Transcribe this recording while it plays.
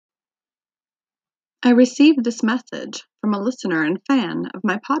I received this message from a listener and fan of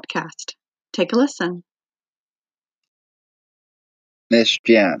my podcast. Take a listen. Miss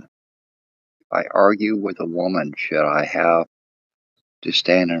Jen, if I argue with a woman, should I have to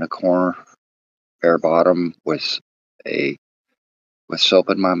stand in a corner, bare bottom, with soap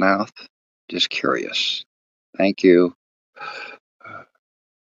in my mouth? Just curious. Thank you.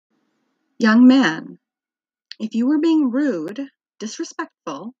 Young man, if you were being rude,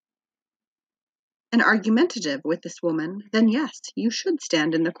 disrespectful, and argumentative with this woman, then yes, you should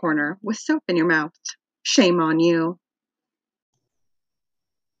stand in the corner with soap in your mouth. Shame on you.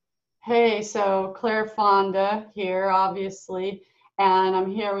 Hey, so Claire Fonda here, obviously, and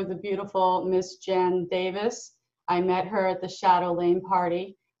I'm here with the beautiful Miss Jen Davis. I met her at the Shadow Lane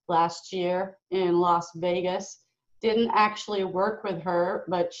party last year in Las Vegas. Didn't actually work with her,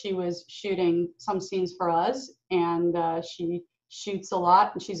 but she was shooting some scenes for us, and she shoots a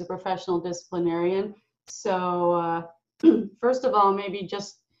lot, and she's a professional disciplinarian. So first of all, maybe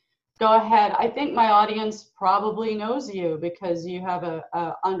just go ahead. I think my audience probably knows you because you have a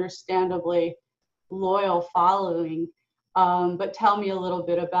understandably loyal following. But tell me a little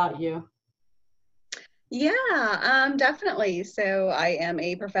bit about you. Yeah, definitely. So I am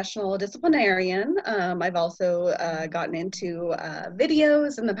a professional disciplinarian. I've also gotten into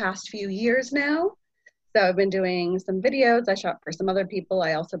videos in the past few years now. So I've been doing some videos. I shot for some other people.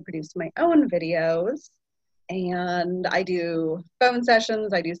 I also produce my own videos. And I do phone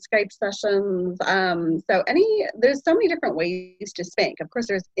sessions, I do Skype sessions. There's so many different ways to spank. Of course,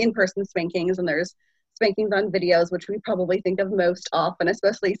 there's in-person spankings and there's spankings on videos, which we probably think of most often,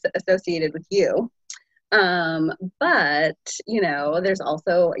 especially associated with you. But, you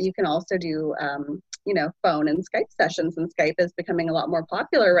can also do, phone and Skype sessions, and Skype is becoming a lot more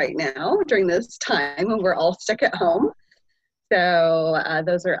popular right now during this time when we're all stuck at home. So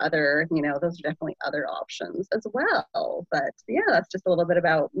those are definitely other options as well. But yeah, that's just a little bit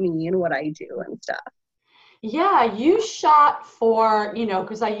about me and what I do and stuff. Yeah, you shot for,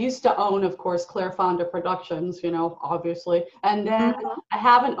 because I used to own, of course, Claire Fonda Productions, obviously. And then I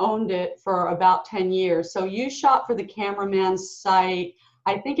haven't owned it for about 10 years. So you shot for the cameraman's site.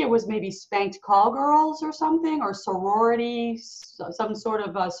 I think it was maybe Spanked Call Girls or something, or sorority, some sort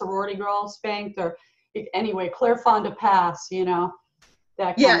of sorority girl spanked, or anyway, Claire Fonda Pass, It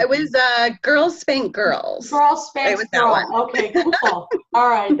was Girls Spank Girls. Girls Spank Girls. Okay, cool. All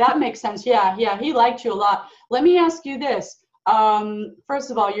right, that makes sense. Yeah, he liked you a lot. Let me ask you this. First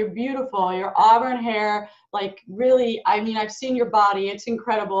of all, you're beautiful. Your auburn hair, like really, I mean, I've seen your body. It's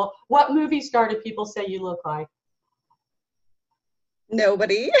incredible. What movie star do people say you look like?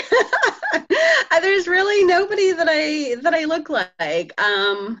 Nobody. There's really nobody that I look like.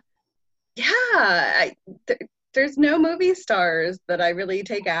 There's no movie stars that I really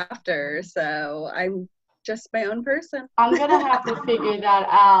take after, so I'm just my own person. I'm going to have to figure that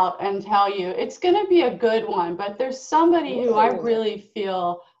out and tell you. It's going to be a good one, but there's somebody who I really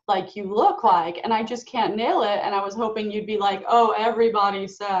feel like you look like, and I just can't nail it, and I was hoping you'd be like, oh, everybody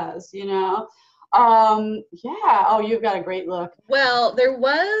says, you've got a great look. Well, there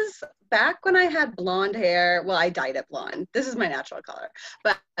was, back when I had blonde hair, well, I dyed it blonde. This is my natural color.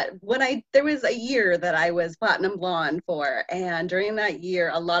 But there was a year that I was platinum blonde for, and during that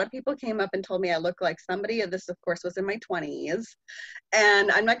year, a lot of people came up and told me I looked like somebody. This, of course, was in my 20s.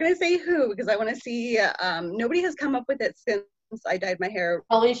 And I'm not going to say who, because I want to see, nobody has come up with it since I dyed my hair.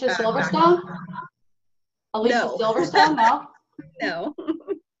 Alicia Silverstone? Alicia Silverstone, no? No.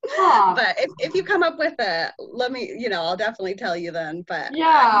 Huh. But if you come up with it, let me, I'll definitely tell you then. But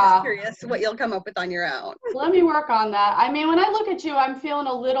yeah, I'm just curious what you'll come up with on your own. Let me work on that. I mean, when I look at you, I'm feeling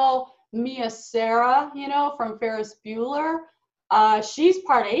a little Mia Sara, from Ferris Bueller. She's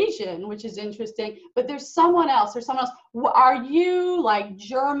part Asian, which is interesting, but there's someone else. Are you like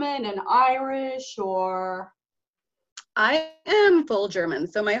German and Irish, or? I am full German.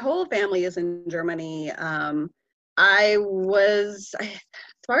 So my whole family is in Germany. As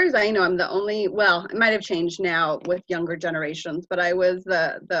far as I know, I'm the only, well, it might have changed now with younger generations, but I was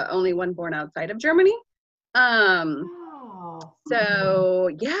the only one born outside of Germany. So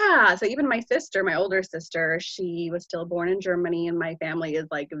even my sister, my older sister, she was still born in Germany, and my family is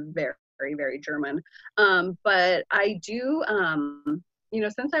like very, very, very German. But I do,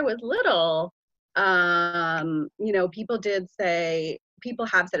 since I was little, people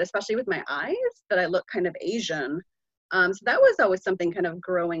have said, especially with my eyes, that I look kind of Asian. So that was always something kind of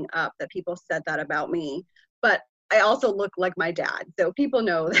growing up that people said that about me. But I also look like my dad, so people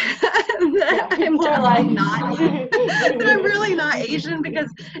know Yeah, that people are like, that I'm really not Asian, because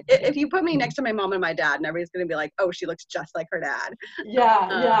if you put me next to my mom and my dad, and everybody's gonna be like, oh, she looks just like her dad.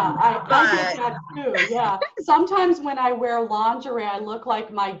 yeah, I get But that too. Yeah, sometimes when I wear lingerie, I look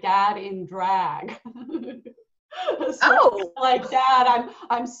like my dad in drag. So oh, like, Dad,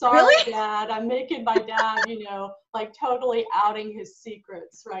 I'm sorry, really? Dad. I'm making my dad, like totally outing his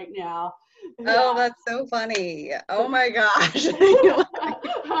secrets right now. Oh, Yeah. that's so funny. Oh my gosh.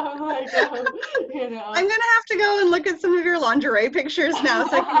 I'm like, I'm gonna have to go and look at some of your lingerie pictures now,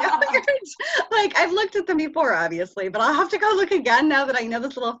 so I can know like, I've looked at them before, obviously, but I'll have to go look again now that I know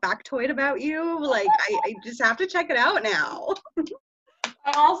this little factoid about you. Like, I just have to check it out now.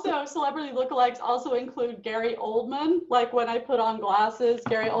 I also, celebrity lookalikes also include Gary Oldman, like when I put on glasses,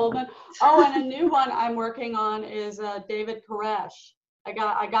 Gary Oldman. Oh, and a new one I'm working on is David Koresh. I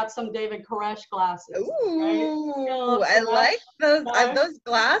got some David Koresh glasses. Ooh, Right? I like those. Right? Those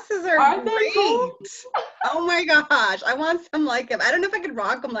glasses are Aren't they cool? great. Oh my gosh, I want some like them. I don't know if I could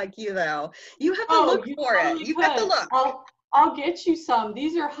rock them like you though. You have the Oh, look you for it. totally You've got the could. look. I'll get you some.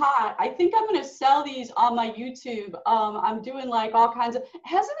 These are hot. I think I'm gonna sell these on my YouTube. I'm doing like all kinds of,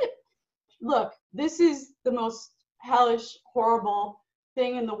 hasn't it? Look, this is the most hellish, horrible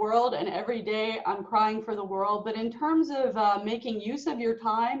thing in the world, and every day I'm crying for the world. But in terms of making use of your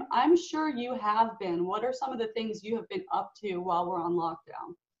time, I'm sure you have been. What are some of the things you have been up to while we're on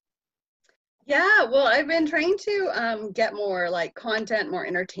lockdown? Yeah, well, I've been trying to get more like content, more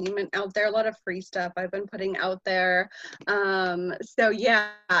entertainment out there. A lot of free stuff I've been putting out there. So yeah,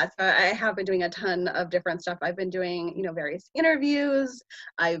 so I have been doing a ton of different stuff. I've been doing, various interviews.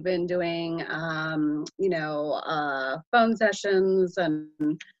 I've been doing, phone sessions, and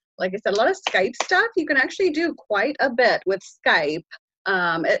like I said, a lot of Skype stuff. You can actually do quite a bit with Skype.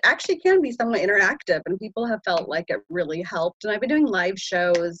 It actually can be somewhat interactive, and people have felt like it really helped. And I've been doing live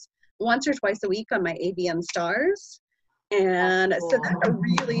shows once or twice a week on my AVN Stars. And so that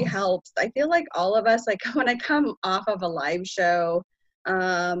really helps. I feel like all of us, like when I come off of a live show,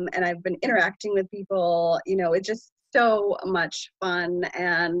 and I've been interacting with people, it's just so much fun.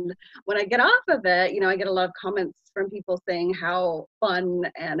 And when I get off of it, I get a lot of comments from people saying how fun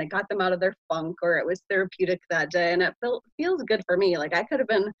and it got them out of their funk, or it was therapeutic that day. And it feels good for me. Like I could have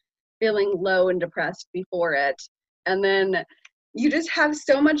been feeling low and depressed before it. And then you just have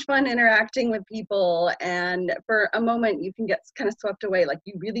so much fun interacting with people, and for a moment you can get kind of swept away, like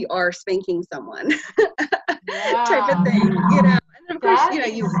you really are spanking someone. Yeah. Type of thing, and of course,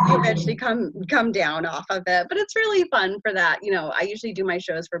 you eventually come down off of it, but it's really fun for that. I usually do my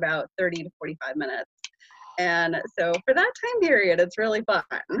shows for about 30 to 45 minutes, and so for that time period it's really fun.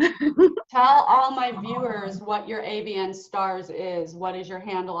 Tell all my viewers what your AVN Stars is. What is your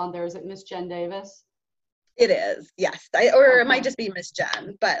handle on there? Is it Miss Jen Davis? It is, yes. It might just be Miss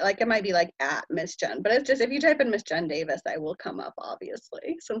Jen, but like it might be like at Miss Jen. But it's just, if you type in Miss Jen Davis, I will come up,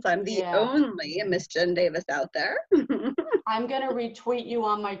 obviously, since I'm the only Miss Jen Davis out there. I'm going to retweet you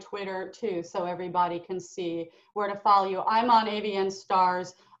on my Twitter too, so everybody can see where to follow you. I'm on AVN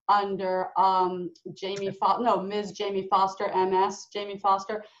Stars under Ms. Jamie Foster, MS Jamie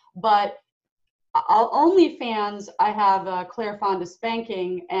Foster, but OnlyFans, I have Claire Fonda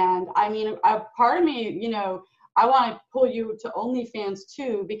Spanking, and I mean, part of me, I want to pull you to OnlyFans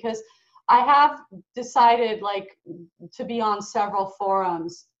too, because I have decided like to be on several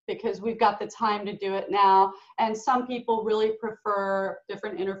forums, because we've got the time to do it now, and some people really prefer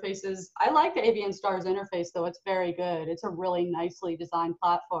different interfaces. I like the AVN Stars interface though. It's very good. It's a really nicely designed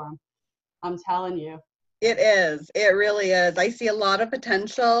platform, I'm telling you. It is. It really is. I see a lot of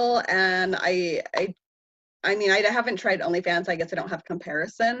potential, and I mean, I haven't tried OnlyFans. I guess I don't have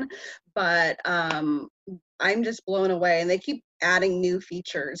comparison, but I'm just blown away, and they keep adding new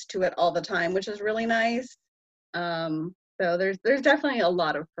features to it all the time, which is really nice. So there's definitely a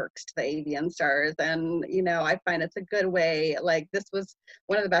lot of perks to the AVN Stars, and I find it's a good way. Like this was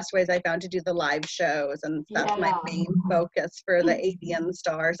one of the best ways I found to do the live shows, and that's my main focus for the AVN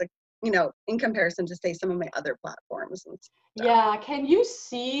Stars. Like, in comparison to say some of my other platforms and stuff. Yeah, can you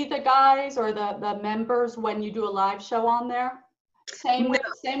see the guys or the members when you do a live show on there? Same with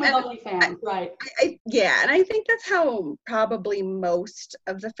OnlyFans, right? Yeah, and I think that's how probably most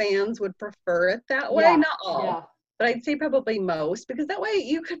of the fans would prefer it that way. Not all, but I'd say probably most, because that way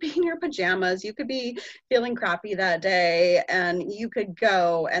you could be in your pajamas, you could be feeling crappy that day, and you could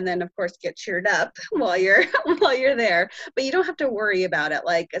go and then of course get cheered up while you're there, but you don't have to worry about it.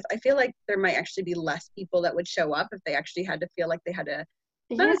 Like, I feel like there might actually be less people that would show up if they actually had to feel like they had to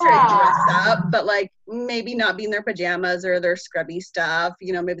not necessarily dress up, but like maybe not be in their pajamas or their scrubby stuff.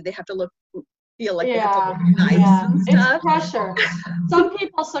 Maybe they have to feel like they have Yeah, to look nice yeah. and It's stuff. pressure. Some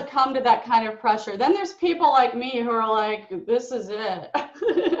people succumb to that kind of pressure. Then there's people like me who are like, this is it.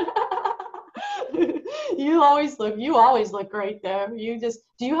 You always look great there. Do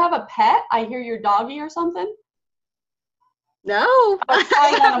you have a pet? I hear your doggy or something. No, That's I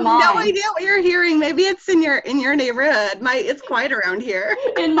probably one have of no mine. idea what you're hearing. Maybe it's in your neighborhood. It's quiet around here.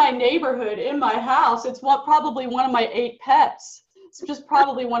 In my neighborhood, in my house, it's probably one of my 8 pets. It's just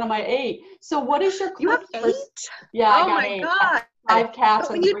probably one of my 8. So what is your You have clip for? 8? Yeah, I Oh got my 8. God. 5 cats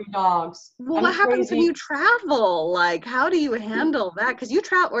But and 3 dogs. well, I'm what happens when crazy. you travel? Like, how do you handle that? Because you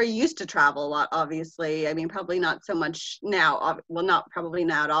travel, or you used to travel a lot, obviously. I mean, probably not so much now. Well, not probably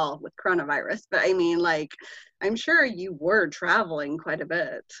not at all with coronavirus, but I mean, like, I'm sure you were traveling quite a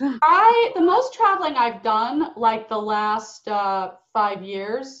bit. The most traveling I've done, like the last 5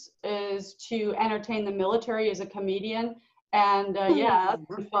 years, is to entertain the military as a comedian. And yeah, that's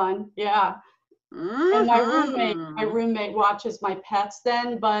been fun. Yeah. And my Mm-hmm. roommate watches my pets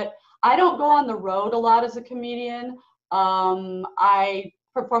then, but I don't go on the road a lot as a comedian. I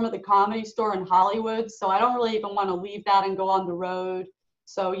perform at the Comedy Store in Hollywood, so I don't really even want to leave that and go on the road.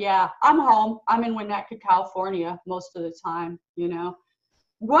 So yeah, I'm home. I'm in Winnetka, California most of the time, you know.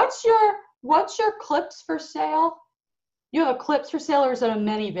 What's your clips for sale? You have a clips for sale, or is it a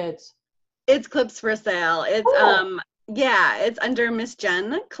ManyVids? It's clips for sale. It's Cool. yeah, it's under Miss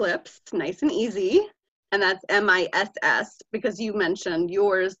Jen Clips, nice and easy. And that's MISS because you mentioned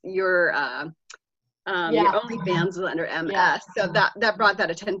your Yeah, OnlyFans is under yeah. MS. So that brought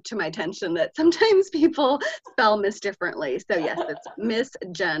that to my attention that sometimes people spell Miss differently. So yes, it's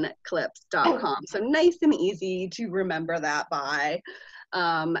MissJenClips.com. So nice and easy to remember that by.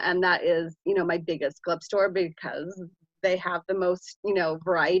 And that is, my biggest clip store because they have the most,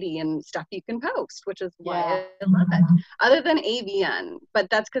 variety and stuff you can post, which is why Yeah. I love it. Other than AVN, but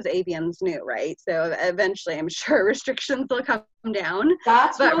that's because AVN's new, right? So eventually, I'm sure restrictions will come down.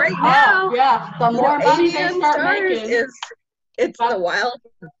 That's But what's right up. now, Yeah, the more money they AVN start Stars making, it's the that's wild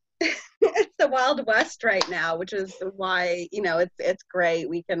it's the Wild West right now, which is why it's great.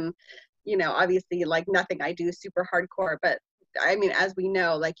 We can, obviously, like, nothing I do is super hardcore, but I mean, as we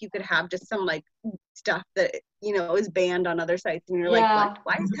know, like, you could have just some like stuff that is banned on other sites, and you're like, what? yeah.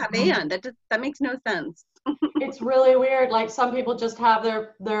 Why is that banned? That makes no sense. It's really weird. Like some people just have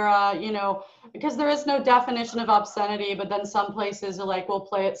their because there is no definition of obscenity, but then some places are like, we'll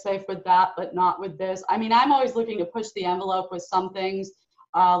play it safe with that, but not with this. I mean, I'm always looking to push the envelope with some things,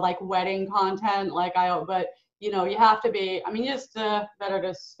 like wedding content. But you have to be. I mean, just better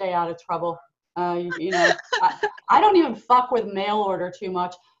to stay out of trouble. I don't even fuck with mail order too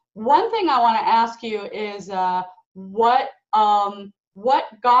much. One thing I want to ask you is what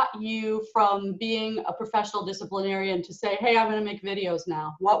got you from being a professional disciplinarian to say, hey, I'm going to make videos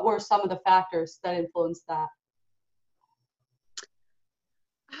now? What were some of the factors that influenced that?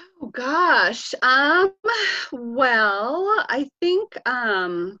 Oh gosh. Well, I think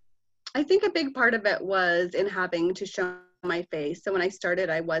a big part of it was in having to show my face. So when I started,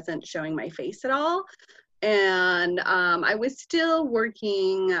 I wasn't showing my face at all. And I was still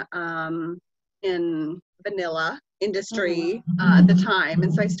working in vanilla industry at the time.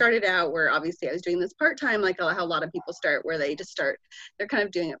 And so I started out where obviously I was doing this part-time, like how a lot of people start, where they just they're kind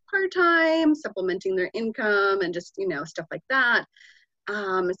of doing it part-time, supplementing their income and just, stuff like that.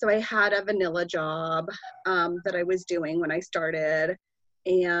 So I had a vanilla job that I was doing when I started.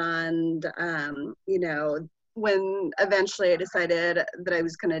 And, when eventually I decided that I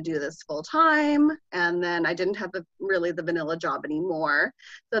was going to do this full time, and then I didn't have really the vanilla job anymore.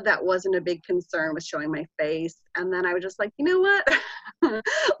 So that wasn't a big concern with showing my face. And then I was just like, you know what?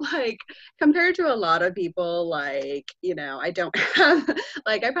 Like, compared to a lot of people, like, I don't have,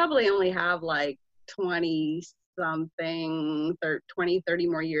 like, I probably only have like 20 something 20 30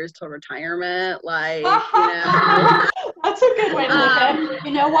 more years till retirement, like, That's a good way to look at it.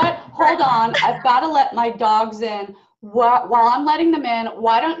 You know what? Hold on. I've got to let my dogs in. While I'm letting them in,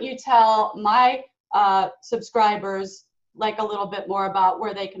 why don't you tell my subscribers like a little bit more about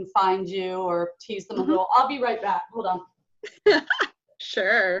where they can find you, or tease them a little? I'll be right back. Hold on.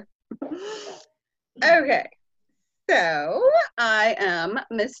 Sure. Okay. So I am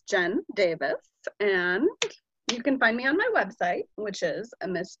Miss Jen Davis, and you can find me on my website, which is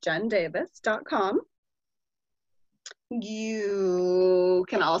missjendavis.com. You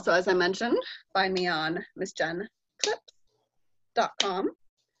can also, as I mentioned, find me on missjenclips.com.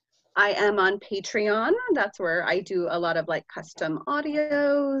 I am on Patreon. That's where I do a lot of like custom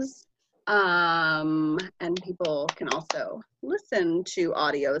audios. And people can also listen to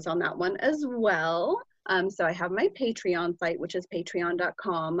audios on that one as well. So I have my Patreon site, which is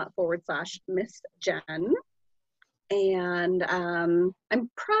patreon.com/Miss Jen. And I'm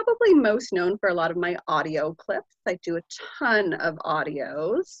probably most known for a lot of my audio clips. I do a ton of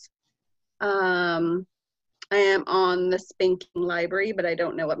audios. I am on the Spanking Library, but I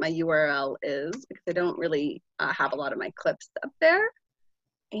don't know what my URL is because I don't really have a lot of my clips up there.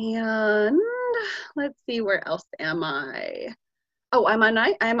 And let's see, where else am I? Oh, I'm on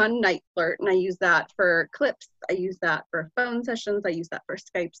NiteFlirt, and I use that for clips. I use that for phone sessions. I use that for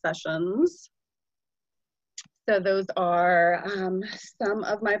Skype sessions. So those are some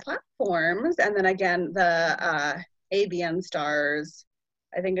of my platforms. And then again, the AVN Stars,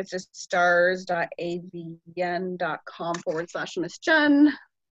 I think it's just stars.avn.com/Miss Jen.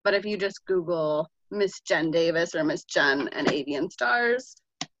 But if you just Google Miss Jen Davis or Miss Jen and AVN Stars,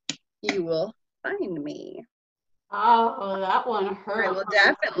 you will find me. Oh, that one hurt. I will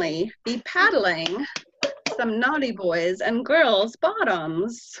definitely be paddling some naughty boys and girls'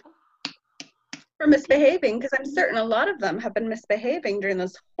 bottoms for misbehaving, because I'm certain a lot of them have been misbehaving during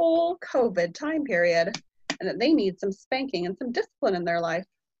this whole COVID time period, and that they need some spanking and some discipline in their life.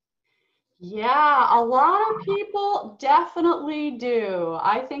 Yeah, a lot of people definitely do.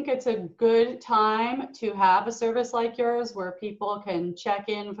 I think it's a good time to have a service like yours where people can check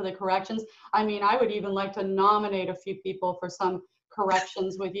in for the corrections. I mean, I would even like to nominate a few people for some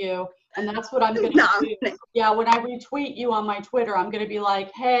corrections with you. And that's what I'm going to do. Yeah, when I retweet you on my Twitter, I'm going to be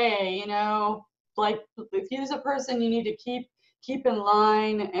like, hey, you know, like if you're a person you need to keep in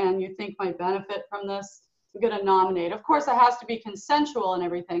line and you think might benefit from this, I'm going to nominate. Of course, it has to be consensual and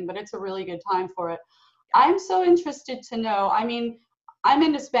everything, but it's a really good time for it. I'm so interested to know, I mean, I'm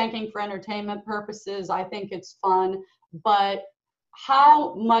into spanking for entertainment purposes. I think it's fun, but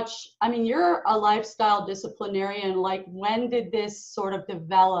how much, I mean, you're a lifestyle disciplinarian. Like, when did this sort of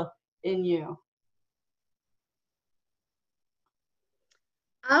develop in you?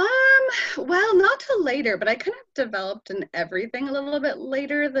 Well, not till later, but I kind of developed in everything a little bit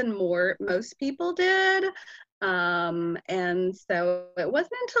later than most people did. And so it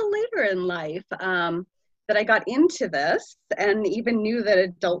wasn't until later in life that I got into this and even knew that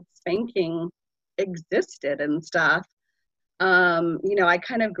adult spanking existed and stuff. You know, I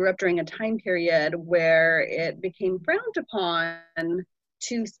kind of grew up during a time period where it became frowned upon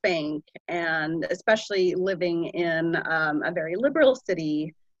to spank, and especially living in a very liberal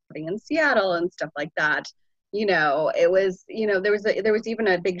city, living in Seattle and stuff like that. You know, it was, you know, there was even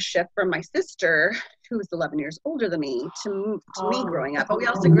a big shift from my sister, who was 11 years older than me, to me growing up. But we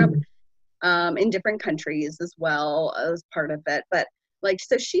also grew up in different countries as well as part of it. But like,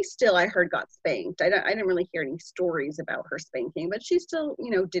 so she still, I heard, got spanked. I didn't really hear any stories about her spanking, but she still,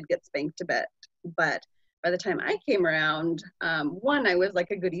 you know, did get spanked a bit. But by the time I came around, one, I was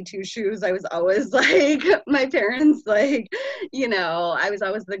like a goody two shoes. I was always like, my parents, like, you know, I was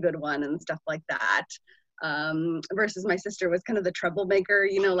always the good one and stuff like that. Versus my sister was kind of the troublemaker,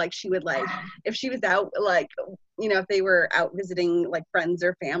 you know, like she would, like, if she was out, like, you know, if they were out visiting like friends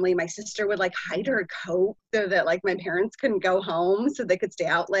or family, my sister would like hide her coat so that like my parents couldn't go home so they could stay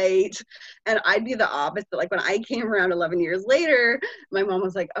out late. And I'd be the opposite. Like when I came around 11 years later, my mom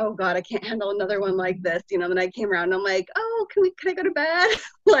was like, oh God, I can't handle another one like this. You know, then I came around and I'm like, oh, can I go to bed?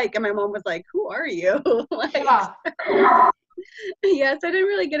 Like, and my mom was like, who are you? Like, yeah. Yes, I didn't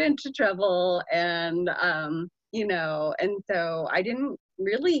really get into trouble, and you know, and so I didn't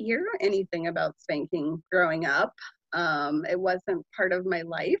really hear anything about spanking growing up. It wasn't part of my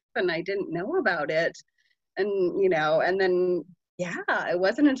life, and I didn't know about it. And you know, and then yeah, it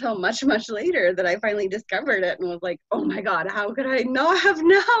wasn't until much later that I finally discovered it and was like, oh my God, how could I not have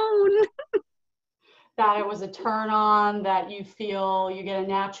known? That it was a turn on, that you feel you get a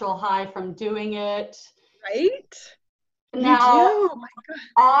natural high from doing it. Right? Now, you do. Oh my God.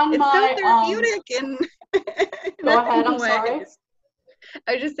 on it's my so therapeutic in go ahead, I'm ways. sorry.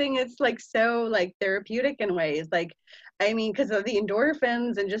 I was just saying it's like so like therapeutic in ways. Like, I mean, because of the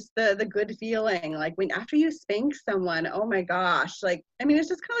endorphins and just the good feeling. Like when after you spank someone, oh my gosh, like, I mean, it's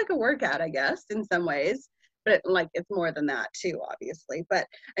just kind of like a workout, I guess, in some ways. But like it's more than that too, obviously. But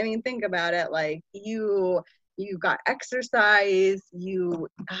I mean, think about it, like you got exercise, you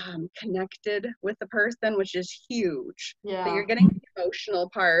connected with the person, which is huge. Yeah. So you're getting the emotional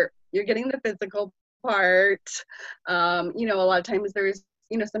part, you're getting the physical part. You know, a lot of times there's,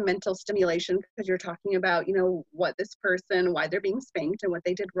 you know, some mental stimulation because you're talking about, you know, what this person, why they're being spanked and what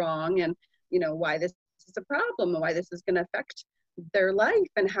they did wrong, and, you know, why this is a problem and why this is going to affect their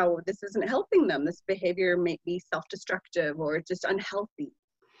life and how this isn't helping them. This behavior may be self-destructive or just unhealthy.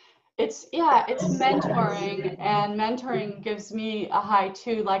 it's mentoring, and mentoring gives me a high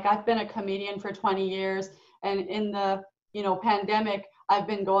too. Like, I've been a comedian for 20 years, and in the, pandemic, I've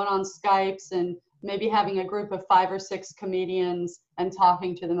been going on Skypes and maybe having a group of 5 or 6 comedians and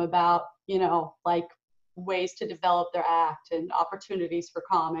talking to them about, like, ways to develop their act and opportunities for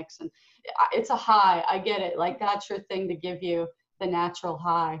comics. And it's a high. I get it. Like, that's your thing, to give you the natural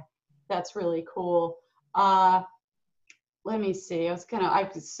high. That's really cool. Let me see. I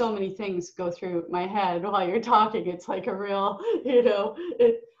so many things go through my head while you're talking. It's like a real,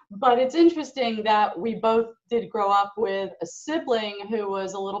 but it's interesting that we both did grow up with a sibling who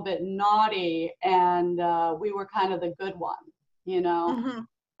was a little bit naughty, and we were kind of the good one, Mm-hmm.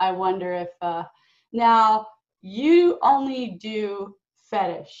 I wonder if, now you only do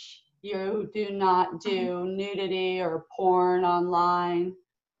fetish. You do not do nudity or porn online.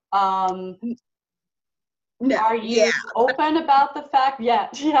 No, Are you open about the fact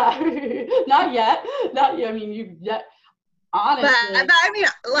yet? Yeah, not yet. Not yet. I mean, you yet. Honestly, but I mean,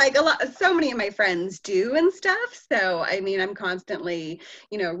 like so many of my friends do and stuff. So I mean, I'm constantly,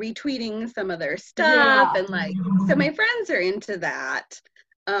 retweeting some of their stuff, and like, so my friends are into that.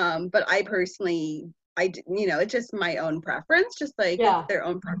 But I personally, it's just my own preference, just like it's their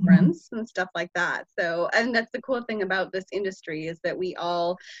own preference and stuff like that. So, and that's the cool thing about this industry, is that we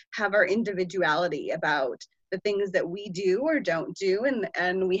all have our individuality about the things that we do or don't do,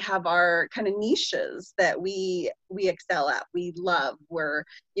 and we have our kind of niches that we excel at, we love,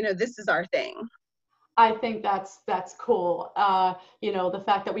 this is our thing. I think that's cool. The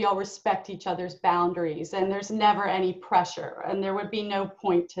fact that we all respect each other's boundaries, and there's never any pressure, and there would be no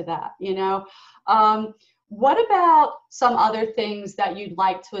point to that. What about some other things that you'd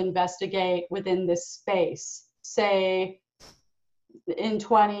like to investigate within this space, say in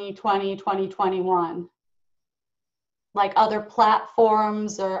 2020, 2021? Like other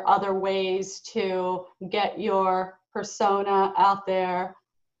platforms or other ways to get your persona out there?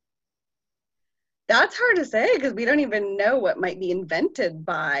 That's hard to say, because we don't even know what might be invented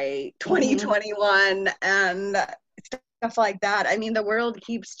by 2021 and stuff like that. I mean, the world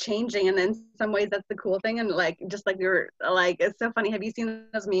keeps changing, and in some ways that's the cool thing. And like, just like you're like, it's so funny. Have you seen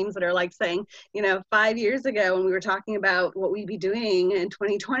those memes that are like saying, 5 years ago when we were talking about what we'd be doing in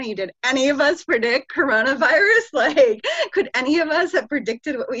 2020, did any of us predict coronavirus? Like, could any of us have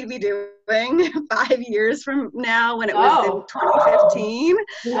predicted what we'd be doing 5 years from now when it was in 2015?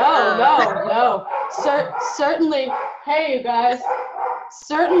 No. Certainly, hey, you guys,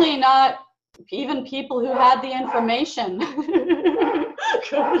 certainly not even people who had the information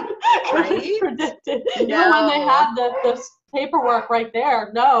could predict it. No. Even when they had the paperwork right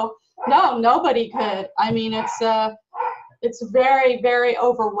there, no, nobody could. I mean, it's very, very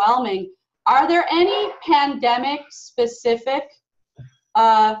overwhelming. Are there any pandemic specific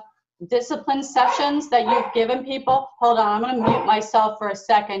discipline sessions that you've given people? Hold on, I'm going to mute myself for a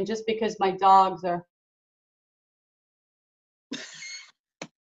second, just because my dogs are.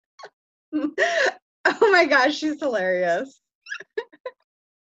 Oh my gosh, she's hilarious.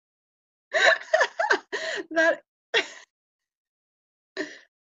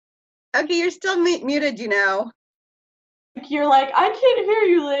 Okay, you're still muted, You're like, I can't hear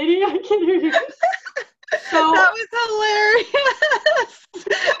you, lady. I can't hear you. So, that was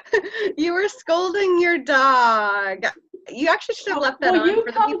hilarious. You were scolding your dog. You actually should have left that on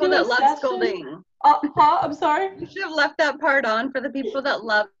for the people that love scolding. I'm sorry? You should have left that part on for the people that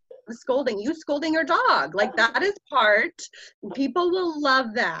love scolding. You scolding your dog. Like, that is part. People will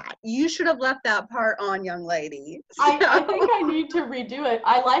love that. You should have left that part on, young lady. So. I think I need to redo it.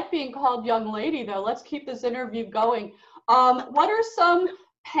 I like being called young lady, though. Let's keep this interview going. What are some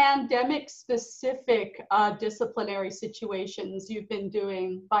pandemic specific disciplinary situations you've been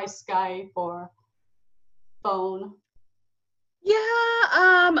doing by Skype or phone?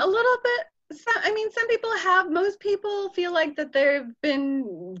 Yeah, a little bit. Some people have. Most people feel like that they've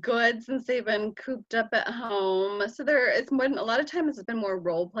been good since they've been cooped up at home. So it's more, a lot of times it's been more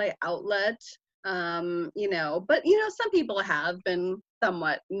role play outlet. But some people have been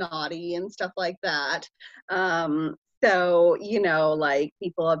somewhat naughty and stuff like that. So, like,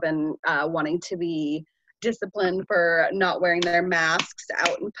 people have been wanting to be disciplined for not wearing their masks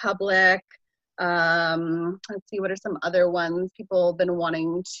out in public. Let's see, what are some other ones people have been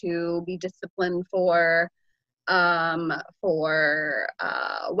wanting to be disciplined for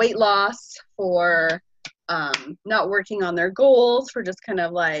weight loss, for not working on their goals, for just kind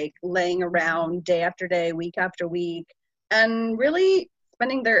of like laying around day after day, week after week, and really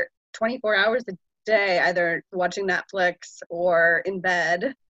spending their 24 hours a day either watching Netflix or in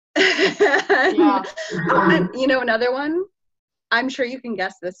bed. Yeah. Another one, I'm sure you can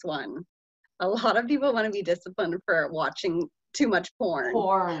guess this one. A lot of people want to be disciplined for watching too much porn.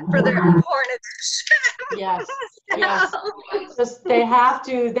 For their porn addiction. Yes. So- Yes. Just they have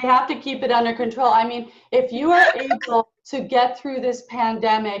to keep it under control. I mean, if you are able to get through this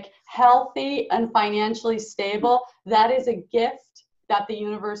pandemic healthy and financially stable, that is a gift that the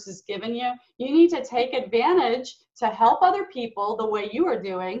universe has given you. You need to take advantage to help other people the way you are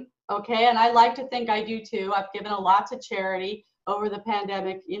doing. Okay. And I like to think I do too. I've given a lot to charity over the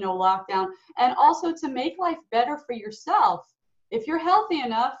pandemic, lockdown, and also to make life better for yourself. If you're healthy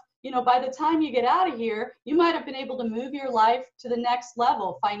enough, by the time you get out of here, you might have been able to move your life to the next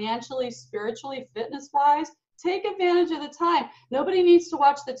level, financially, spiritually, fitness-wise. Take advantage of the time. Nobody needs to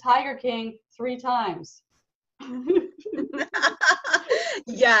watch The Tiger King 3 times.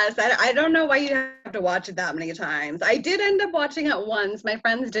 Yes, I don't know why you have to watch it that many times. I did end up watching it once. My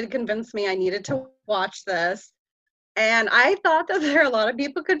friends did convince me I needed to watch this. And I thought that there are a lot of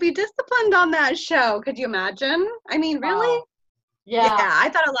people could be disciplined on that show. Could you imagine? I mean, really? Wow. Yeah. I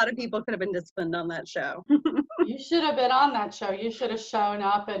thought a lot of people could have been disciplined on that show. You should have been on that show. You should have shown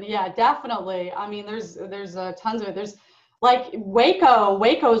up. And yeah, definitely. I mean, there's tons of it. There's like Waco.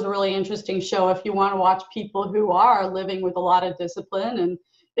 Waco is a really interesting show if you want to watch people who are living with a lot of discipline. And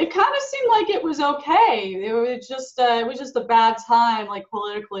it kind of seemed like it was okay. It was just a bad time, like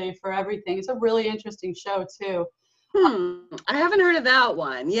politically, for everything. It's a really interesting show too. I haven't heard of that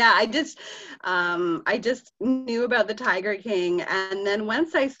one. Yeah, I just knew about the Tiger King, and then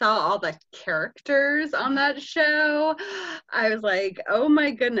once I saw all the characters on that show, I was like, oh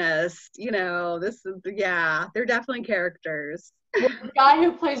my goodness, they're definitely characters. Well, the guy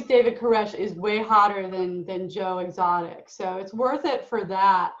who plays David Koresh is way hotter than Joe Exotic, so it's worth it for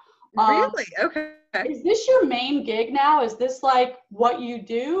that. Really? Okay. Is this your main gig now? Is this like what you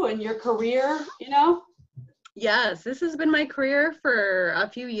do in your career, Yes, this has been my career for a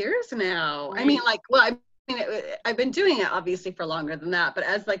few years now. Right. I mean, I've been doing it obviously for longer than that, but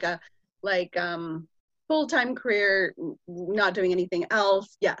as like a full-time career, not doing anything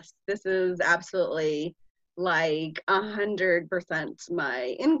else, yes, this is absolutely like 100%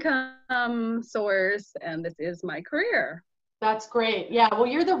 my income source, and this is my career. That's great. Yeah, well,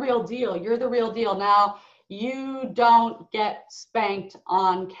 you're the real deal. You're the real deal. Now, you don't get spanked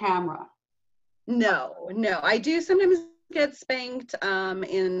on camera. No. I do sometimes get spanked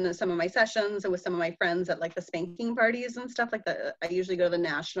in some of my sessions and with some of my friends at like the spanking parties and stuff like that. I usually go to the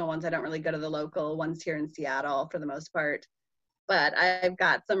national ones. I don't really go to the local ones here in Seattle for the most part. But I've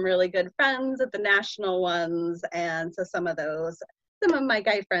got some really good friends at the national ones, and so some of my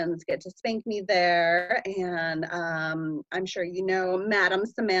guy friends get to spank me there. And I'm sure Madam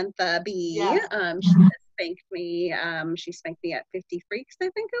Samantha B. Yeah. She has spanked me. She spanked me at 50 Freaks, I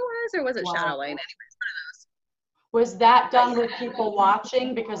think it was, or was it Wow. Shadow Lane? Anyways, one of those. Was that done with people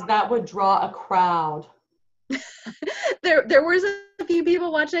watching? Because that would draw a crowd. There was a few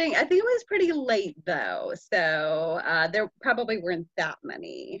people watching. I think it was pretty late though, so there probably weren't that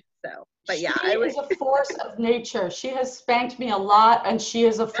many. So, but yeah, She is a force of nature. She has spanked me a lot, and she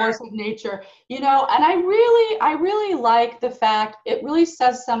is a force of nature. And I really like the fact it really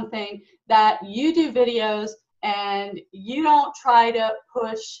says something that you do videos and you don't try to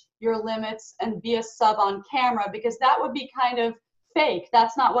push your limits and be a sub on camera, because that would be kind of fake.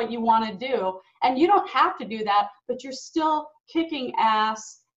 That's not what you want to do. And you don't have to do that, but you're still kicking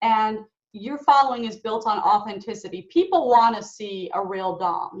ass, and your following is built on authenticity. People want to see a real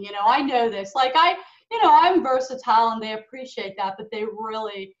dom. I know this. Like I'm versatile and they appreciate that, but they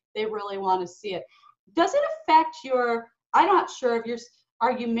really want to see it. Does it affect I'm not sure if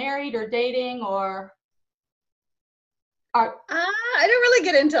are you married or dating or I don't really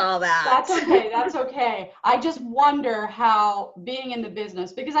get into all that. That's okay. I just wonder how being in the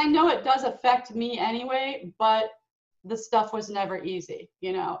business, because I know it does affect me anyway, but the stuff was never easy.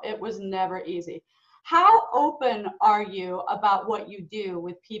 It was never easy. How open are you about what you do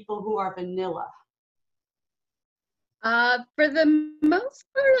with people who are vanilla? For the most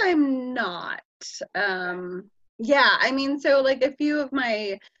part, I'm not. I mean, so like a few of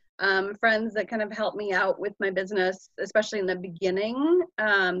my friends that kind of helped me out with my business, especially in the beginning,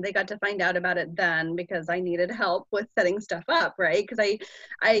 they got to find out about it then because I needed help with setting stuff up, right? Because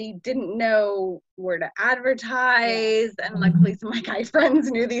I didn't know where to advertise, and luckily some of my guy friends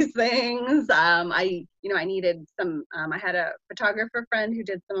knew these things. I needed some, I had a photographer friend who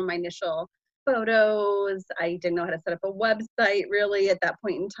did some of my initial photos. I didn't know how to set up a website really at that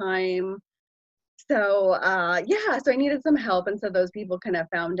point in time. So so I needed some help, and so those people kind of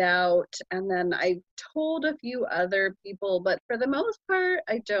found out, and then I told a few other people, but for the most part,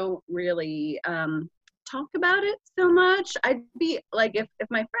 I don't really talk about it so much. I'd be like, if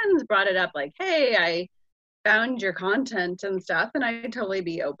my friends brought it up, like, hey, I found your content and stuff, and I'd totally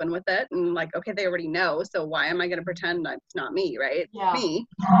be open with it, and like, okay, they already know, so why am I going to pretend it's not me, right? Yeah. It's me.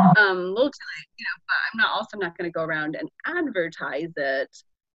 A little too late, but I'm not going to go around and advertise it,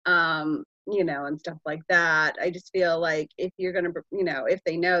 and stuff like that. I just feel like if you're going to, if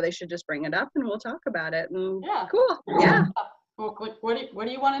they know, they should just bring it up and we'll talk about it. And Yeah. cool. Yeah. Well, what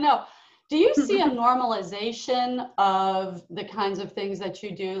do you want to know? Do you see a normalization of the kinds of things that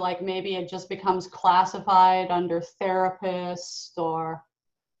you do? Like maybe it just becomes classified under therapist or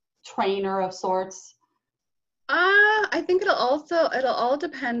trainer of sorts? I think it'll all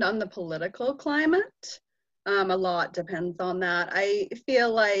depend on the political climate. A lot depends on that. I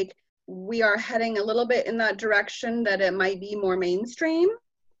feel like we are heading a little bit in that direction, that it might be more mainstream.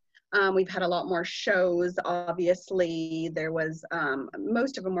 We've had a lot more shows, obviously. There was,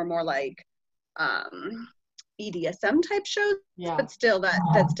 most of them were more like BDSM type shows, Yeah. but still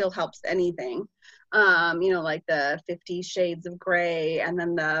that still helps anything. Like the 50 Shades of Grey, and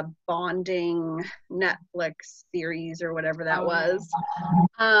then the Bonding Netflix series or whatever that was.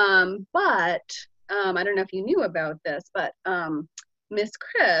 But I don't know if you knew about this, but Miss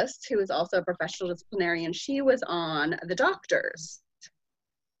Chris, who is also a professional disciplinarian, she was on The Doctors.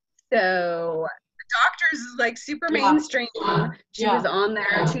 So The Doctors is like super mainstream. She was on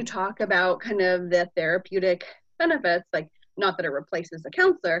there to talk about kind of the therapeutic benefits, like not that it replaces a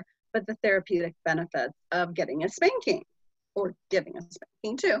counselor, but the therapeutic benefits of getting a spanking, or giving a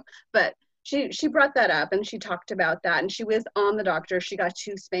spanking too. But she brought that up and she talked about that, and she was on The Doctors. She got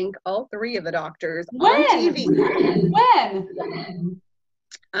to spank all 3 of the doctors on TV. When?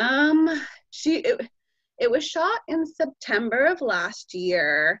 It was shot in September of last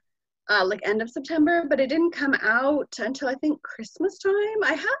year, like end of September, but it didn't come out until I think Christmas time.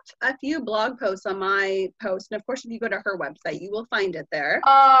 I have a few blog posts on my post, and of course if you go to her website you will find it there.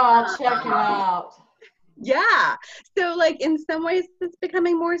 Oh, I'll check it out. Yeah, so like in some ways it's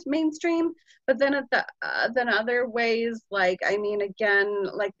becoming more mainstream, but then then other ways, like, I mean, again,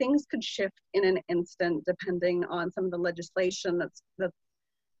 like things could shift in an instant depending on some of the legislation that's that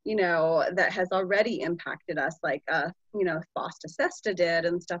has already impacted us, like FOSTA SESTA did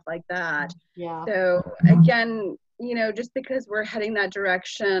and stuff like that. Yeah. So again, just because we're heading that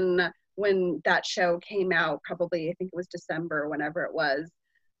direction, when that show came out, probably I think it was December, whenever it was,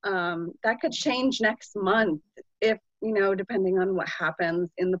 that could change next month, if depending on what happens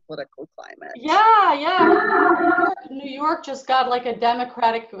in the political climate. Yeah. New York just got like a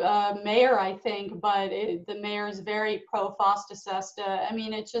Democratic mayor, I think, but the mayor is very pro FOSTA SESTA. I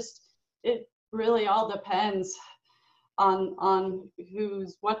mean, it really all depends on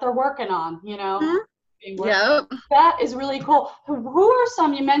what they're working on, Mm-hmm. Yep. That is really cool. Who are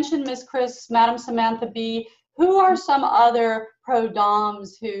some, you mentioned Miss Chris, Madam Samantha Bee, who are some other pro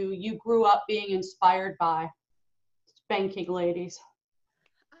doms who you grew up being inspired by? Spanking ladies.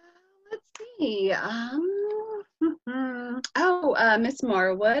 Let's see. Miss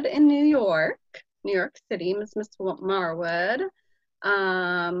Marwood in New York City, Miss Marwood.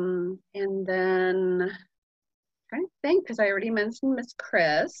 And then I'm trying to think, because I already mentioned Miss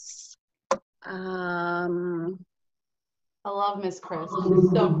Chris. I love Miss Chris. She's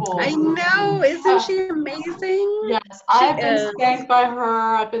so cool. I know, isn't she amazing? Yes, I've been spanked by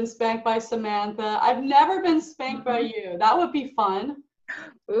her. I've been spanked by Samantha. I've never been spanked by you. That would be fun.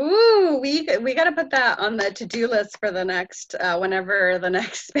 Ooh, we got to put that on the to-do list for the next, whenever the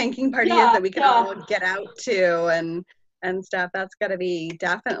next spanking party is, that we can all get out to and stuff. That's got to be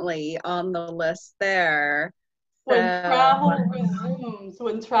definitely on the list there. When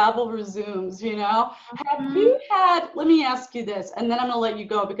travel resumes, have you had, let me ask you this, and then I'm going to let you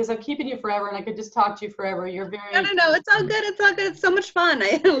go because I'm keeping you forever and I could just talk to you forever. You're very... No, it's all good. It's so much fun.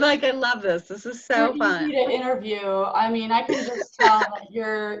 I love this. This is so fun. Easy to interview. I mean, I can just tell that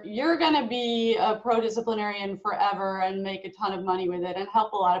you're going to be a pro-disciplinarian forever and make a ton of money with it and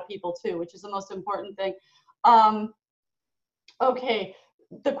help a lot of people too, which is the most important thing. Okay,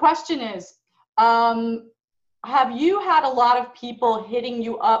 the question is, have you had a lot of people hitting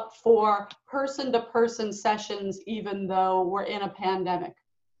you up for person-to-person sessions, even though we're in a pandemic?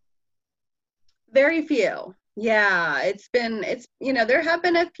 Very few. Yeah, there have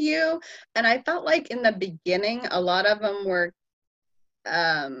been a few, and I felt like in the beginning, a lot of them were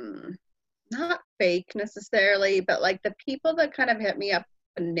not fake necessarily, but like the people that kind of hit me up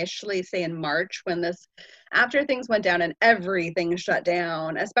initially, say in March, after things went down and everything shut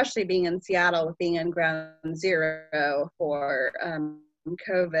down, especially being in Seattle, with being in ground zero for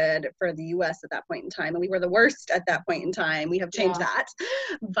COVID for the US at that point in time. And we were the worst at that point in time. We have changed that.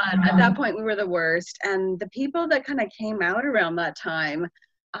 But at that point, we were the worst. And the people that kind of came out around that time,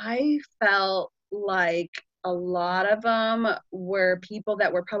 I felt like a lot of them were people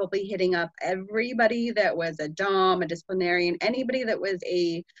that were probably hitting up everybody that was a dom, a disciplinarian, anybody that was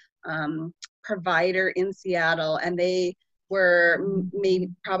a provider in Seattle. And they were maybe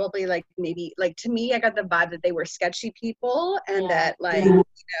to me, I got the vibe that they were sketchy people, and that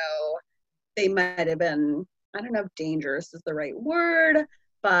they might have been, I don't know if dangerous is the right word,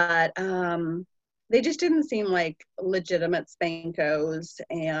 but they just didn't seem like legitimate spankos,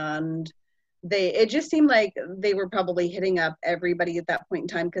 and it just seemed like they were probably hitting up everybody at that point in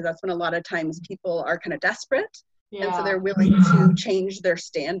time, because that's when a lot of times people are kind of desperate, and so they're willing to change their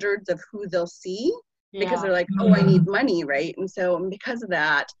standards of who they'll see. Because they're like, oh, I need money, right? And so because of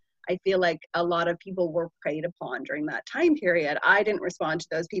that, I feel like a lot of people were preyed upon during that time period. I didn't respond to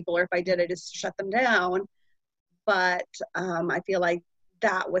those people, or if I did, I just shut them down. But I feel like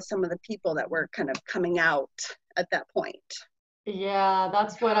that was some of the people that were kind of coming out at that point. Yeah,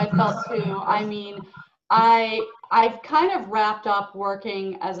 that's what I felt too. I mean, I've kind of wrapped up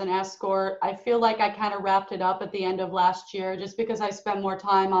working as an escort. I feel like I kind of wrapped it up at the end of last year, just because I spent more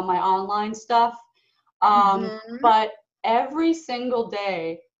time on my online stuff. But every single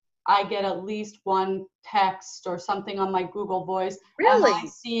day I get at least one text or something on my Google Voice. Really? Am I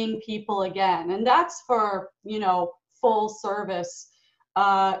seeing people again? And that's for, full service.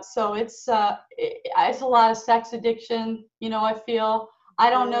 So it's a lot of sex addiction, I feel.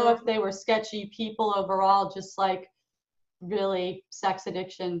 I don't know if they were sketchy people overall, just like really sex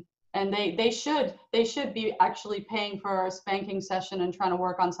addiction. And they should be actually paying for a spanking session and trying to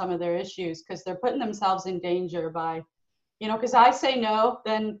work on some of their issues, because they're putting themselves in danger by, because I say no,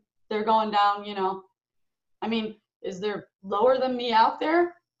 then they're going down, I mean, is there lower than me out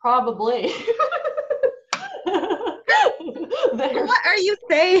there? Probably. What are you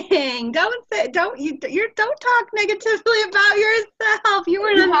saying? Don't talk negatively about yourself.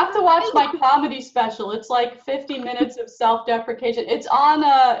 You have to watch my comedy special. It's like 50 minutes of self-deprecation. It's on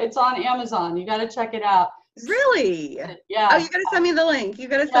Amazon. You got to check it out. Really? Yeah. Oh, you got to send me the link. You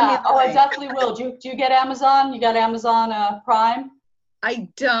got to send me the link. I definitely will. Do you get Amazon? You got Amazon Prime? I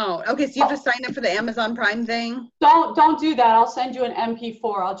don't. Okay, so you have to sign up for the Amazon Prime thing? Don't do that. I'll send you an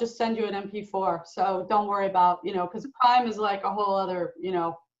MP4. I'll just send you an MP4. So don't worry about, because Prime is like a whole other,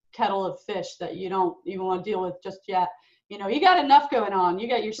 kettle of fish that you don't even want to deal with just yet. You got enough going on. You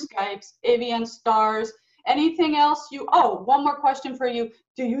got your Skypes, AVN Stars, anything else one more question for you.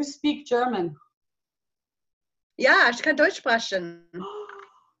 Do you speak German? Ja, ich kann Deutsch sprechen.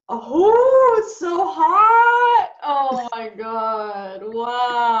 Oh, it's so hot. Oh my God.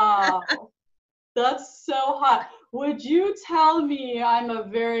 Wow. That's so hot. Would you tell me I'm a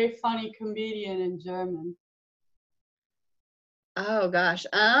very funny comedian in German? Oh gosh.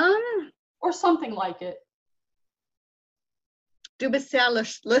 Or something like it. Du bist sehr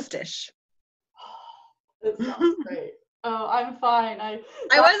lustig. That sounds great. Oh, I'm fine. I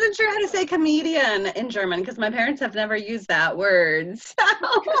wasn't sure how to say comedian in German, because my parents have never used that word. So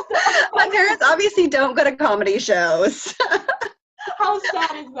my parents obviously don't go to comedy shows. How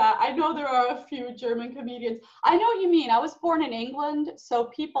sad is that? I know there are a few German comedians. I know what you mean. I was born in England, so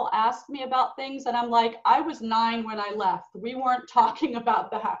people ask me about things, and I'm like, I was 9 when I left. We weren't talking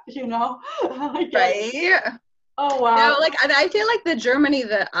about that, Right? Oh, wow. No, I feel like the Germany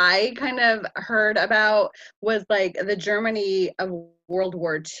that I kind of heard about was like the Germany of World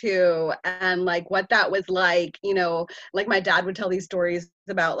War II, and like what that was like, like my dad would tell these stories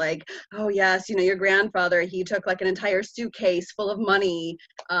about like, oh yes, your grandfather, he took like an entire suitcase full of money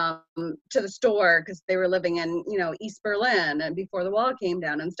to the store, because they were living in, East Berlin, and before the wall came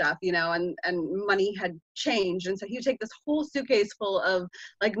down and stuff, and money had changed. And so he would take this whole suitcase full of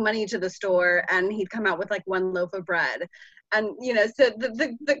like money to the store, and he'd come out with like one loaf of bread. And, so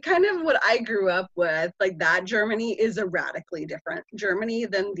the kind of what I grew up with, like that Germany is a radically different Germany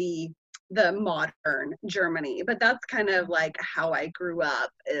than the modern Germany. But that's kind of like how I grew up,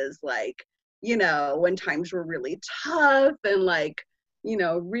 is like, when times were really tough and like,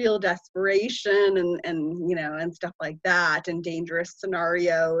 real desperation and stuff like that, and dangerous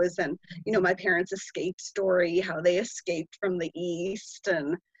scenarios. And, my parents' escape story, how they escaped from the East,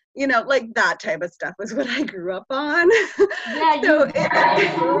 and like that type of stuff was what I grew up on. Yeah, so,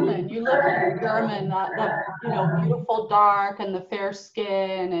 German. You look at German, that beautiful dark and the fair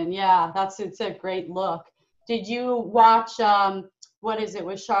skin, and yeah, it's a great look. Did you watch what is it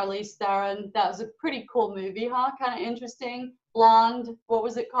with Charlize Theron? That was a pretty cool movie, huh? Kind of interesting. Blonde. What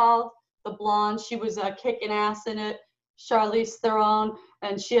was it called? The Blonde. She was kicking ass in it. Charlize Theron,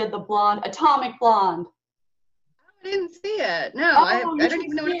 and she had the blonde, atomic blonde. I didn't see it. No, Oh, I you don't should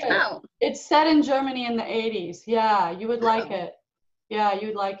even know what see it's it. about. It's set in Germany in the 80s. Yeah, you would like Oh. it. Yeah,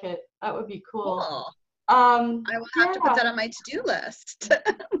 you'd like it. That would be cool. Cool. I will have to put that on my to-do list.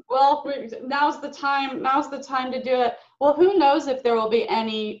 Well, now's the time. Now's the time to do it. Well, who knows if there will be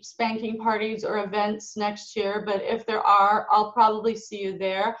any spanking parties or events next year? But if there are, I'll probably see you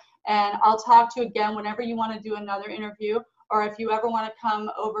there, and I'll talk to you again whenever you want to do another interview, or if you ever want to come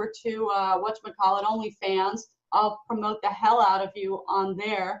over to whatchamacallit, OnlyFans. I'll promote the hell out of you on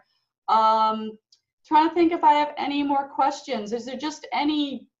there. Trying to think if I have any more questions. Is there just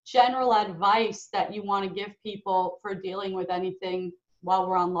any general advice that you want to give people for dealing with anything while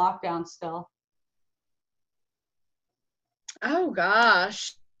we're on lockdown still? Oh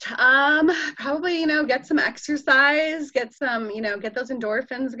gosh. Probably, get some exercise, get some, get those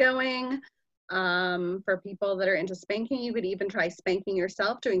endorphins going. For people that are into spanking, you could even try spanking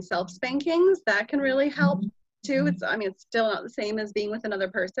yourself, doing self-spankings. That can really help too. It's still not the same as being with another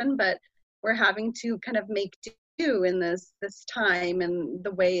person, but we're having to kind of make do in this time and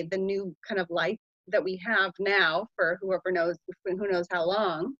the new kind of life that we have now for who knows how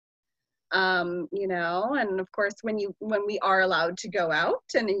long. And of course when we are allowed to go out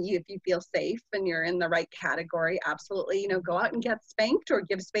and if you feel safe and you're in the right category, absolutely, go out and get spanked or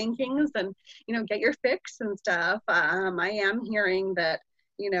give spankings and, get your fix and stuff. I am hearing that,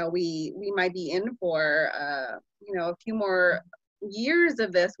 we might be in for, a few more years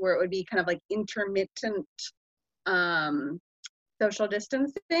of this where it would be kind of like intermittent, social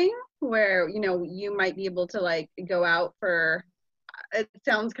distancing where, you might be able to like go out for, it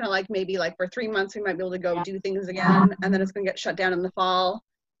sounds kind of like maybe like for 3 months we might be able to go do things again, and then it's going to get shut down in the fall.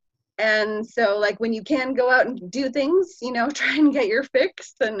 And so like when you can go out and do things, try and get your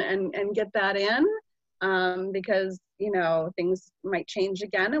fix and get that in, because things might change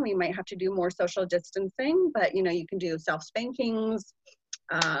again and we might have to do more social distancing, but you can do self spankings.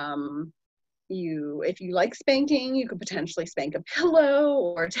 If you like spanking, you could potentially spank a pillow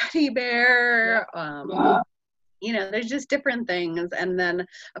or a teddy bear. There's just different things. And then,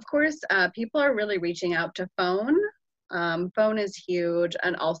 of course, people are really reaching out to phone. Phone is huge,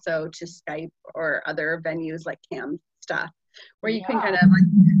 and also to Skype or other venues like Cam stuff, where you can kind of like,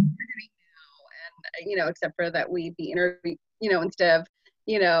 and except for that we be interviewing, instead of,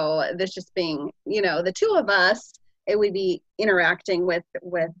 this just being, the two of us, it would be interacting with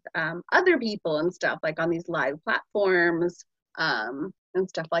other people and stuff like on these live platforms. And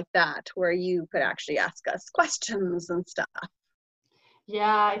stuff like that, where you could actually ask us questions and stuff. Yeah,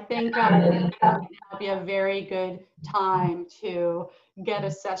 I think that would be a very good time to get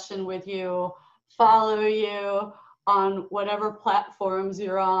a session with you, follow you on whatever platforms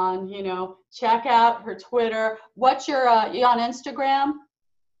you're on, check out her Twitter. What's you on Instagram?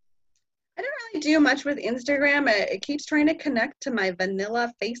 I don't really do much with Instagram. It keeps trying to connect to my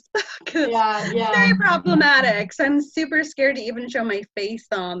vanilla Facebook. It's very problematic. So I'm super scared to even show my face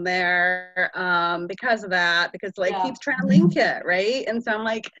on there because of that, because it keeps trying to link it, right? And so I'm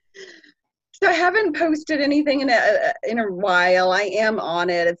like, so I haven't posted anything in a while. I am on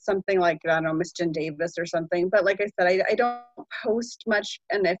it. It's something like, I don't know, Miss Jen Davis or something. But like I said, I don't post much.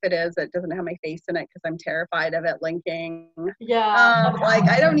 And if it is, it doesn't have my face in it because I'm terrified of it linking. Yeah.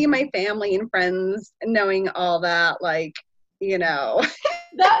 I don't need my family and friends knowing all that, That's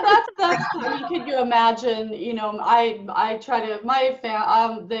I mean, could you imagine, I try to, my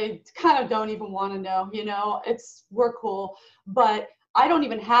they kind of don't even want to know, we're cool, but I don't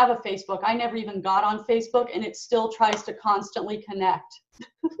even have a Facebook. I never even got on Facebook, and it still tries to constantly connect.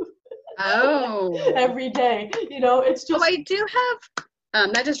 Oh. Every day, it's just. Oh, I do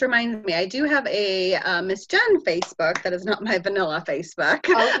have, that just reminds me, I do have a Miss Jen Facebook that is not my vanilla Facebook.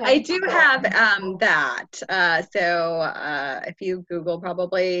 Okay. I do have that. So if you Google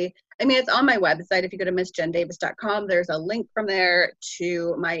probably, it's on my website. If you go to missjendavis.com, there's a link from there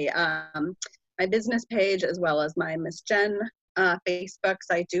to my my business page as well as my Miss Jen Facebook.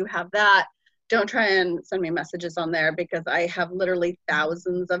 So I do have that. Don't try and send me messages on there because I have literally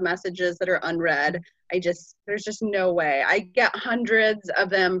thousands of messages that are unread. There's just no way. I get hundreds of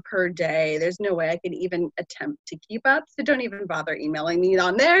them per day. There's no way I could even attempt to keep up. So don't even bother emailing me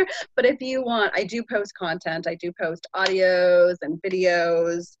on there. But if you want, I do post content. I do post audios and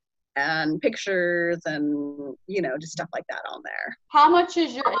videos and pictures and, just stuff like that on there. How much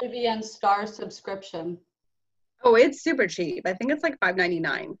is your AVN Star subscription? Oh, it's super cheap. I think it's like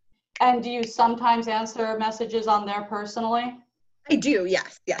 $5.99. And do you sometimes answer messages on there personally? I do,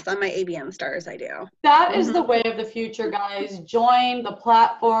 yes. Yes, on my ABN stars, I do. That is the way of the future, guys. Join the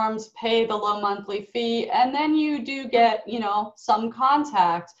platforms, pay the low monthly fee, and then you do get, you know, some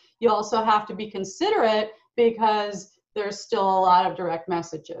contact. You also have to be considerate because there's still a lot of direct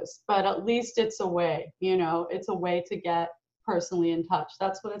messages, but at least it's a way, you know, it's a way to get personally in touch.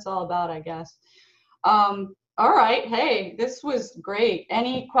 That's what it's all about, I guess. All right. Hey, this was great.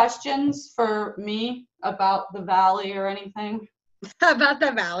 Any questions for me about the Valley or anything? About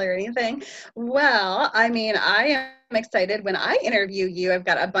the Valley or anything? Well, I mean, I am excited when I interview you. I've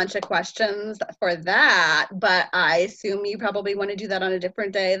got a bunch of questions for that, but I assume you probably want to do that on a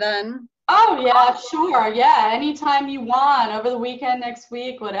different day then. Oh, yeah, sure. Yeah, anytime you want, over the weekend, next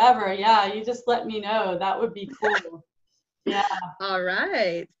week, whatever. Yeah, you just let me know. That would be cool. Yeah. All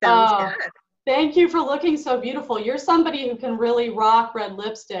right. Sounds Oh, good. thank you for looking so beautiful. You're somebody who can really rock red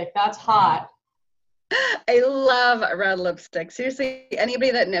lipstick. That's hot. I love red lipstick. Seriously,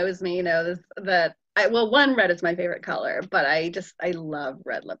 anybody that knows me knows that one, red is my favorite color, but I love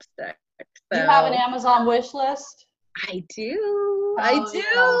red lipstick. You have an So Amazon wish list? I do. I Oh, yeah.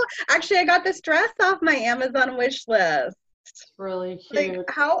 do. Actually, I got this dress off my Amazon wish list. It's really Like, cute.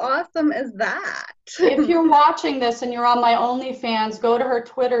 how awesome is that? If you're watching this and you're on my OnlyFans, go to her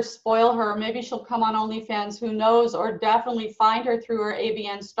Twitter, spoil her. Maybe she'll come on OnlyFans, who knows, or definitely find her through her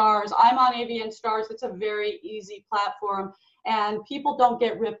AVN Stars. I'm on AVN Stars. It's a very easy platform and people don't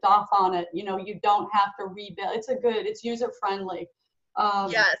get ripped off on it. You know, you don't have to rebuild. It's user friendly.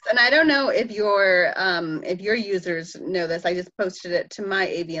 Yes, and I don't know if your users know this. I just posted it to my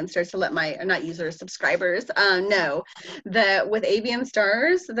AVN Stars to let my not users, subscribers know that with AVN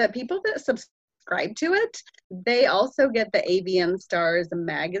Stars, the people that subscribe to it, they also get the AVN Stars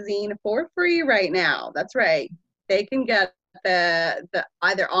magazine for free right now. That's right. They can get the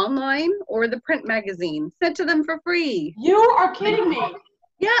either online or the print magazine sent to them for free. You are kidding me.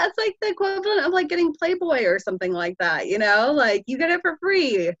 Yeah, it's like the equivalent of like getting Playboy or something like that, you know? Like you get it for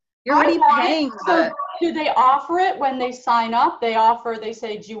free. You're already paying So do they offer it when they sign up? They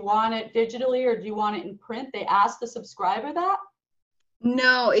say, do you want it digitally or do you want it in print? They ask the subscriber that?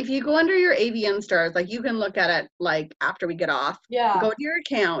 No, if you go under your AVN Stars, like you can look at it like after we get off. Yeah. Go to your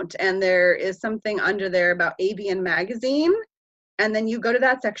account and there is something under there about AVN magazine. And then you go to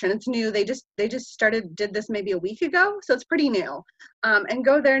that section. It's new. They just did this maybe a week ago, so it's pretty new. And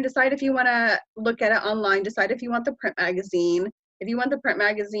go there and decide if you want to look at it online. Decide if you want the print magazine. If you want the print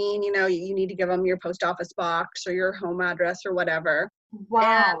magazine, you know, you need to give them your post office box or your home address or whatever.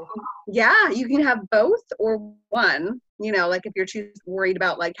 Wow. And yeah, you can have both or one. You know, like if you're too worried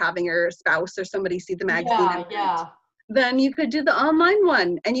about like having your spouse or somebody see the magazine. Yeah. Then you could do the online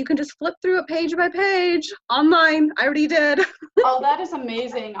one and you can just flip through it page by page online. I already did. Oh, that is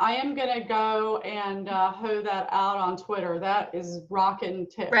amazing. I am going to go and hoe that out on Twitter. That is rockin'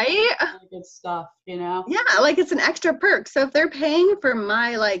 tip. Right? Really good stuff, you know? Yeah, like it's an extra perk. So if they're paying for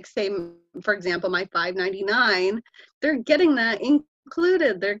my, like, say, for example, my $5.99, they're getting that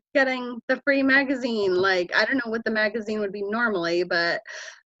included. They're getting the free magazine. Like, I don't know what the magazine would be normally, but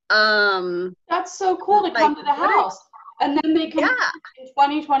that's so cool to come to the house. And then they can, in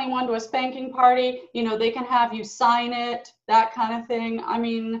 2021, to a spanking party, you know, they can have you sign it, that kind of thing. I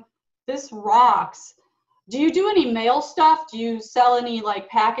mean, this rocks. Do you do any mail stuff? Do you sell any like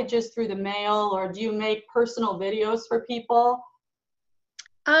packages through the mail or do you make personal videos for people?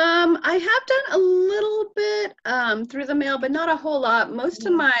 I have done a little bit through the mail, but not a whole lot. Most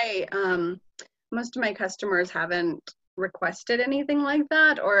of my customers haven't requested anything like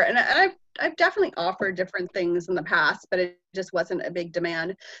that, and I've definitely offered different things in the past, but it just wasn't a big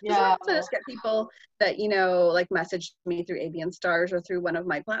demand. Yeah. So I just get people that, you know, like message me through AVN Stars or through one of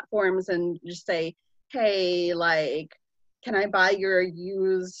my platforms and just say, hey, like, can I buy your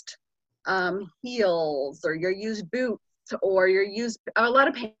used heels or your used boots or your used, a lot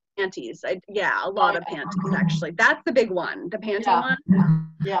of panties. A lot of panties actually. That's the big one, the panty one.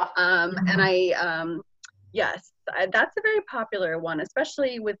 Yeah. Yes, that's a very popular one,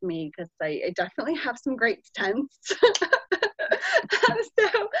 especially with me because I definitely have some great scents. So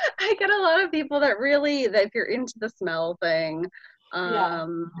I get a lot of people that if you're into the smell thing,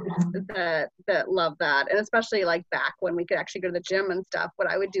 that love that. And especially like back when we could actually go to the gym and stuff, what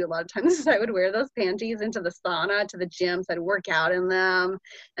I would do a lot of times is I would wear those panties into the sauna to the gyms. I'd work out in them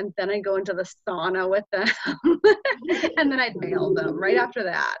and then I'd go into the sauna with them and then I'd mail them right after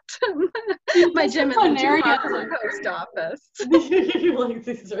that. My gym is in the post office. Like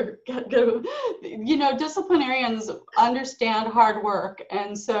these are, you know, disciplinarians understand hard work,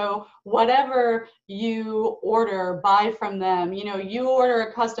 and so whatever you order, buy from them. You know, you order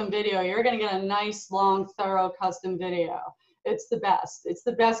a custom video, you're going to get a nice, long, thorough custom video. It's the best. It's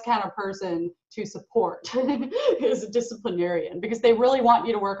the best kind of person to support is a disciplinarian, because they really want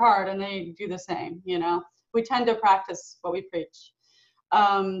you to work hard and they do the same, you know. We tend to practice what we preach.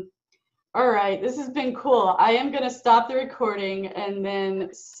 All right, this has been cool. I am going to stop the recording and then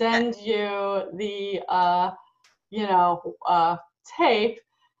send you the, tape.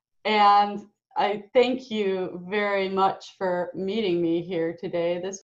 And I thank you very much for meeting me here today. This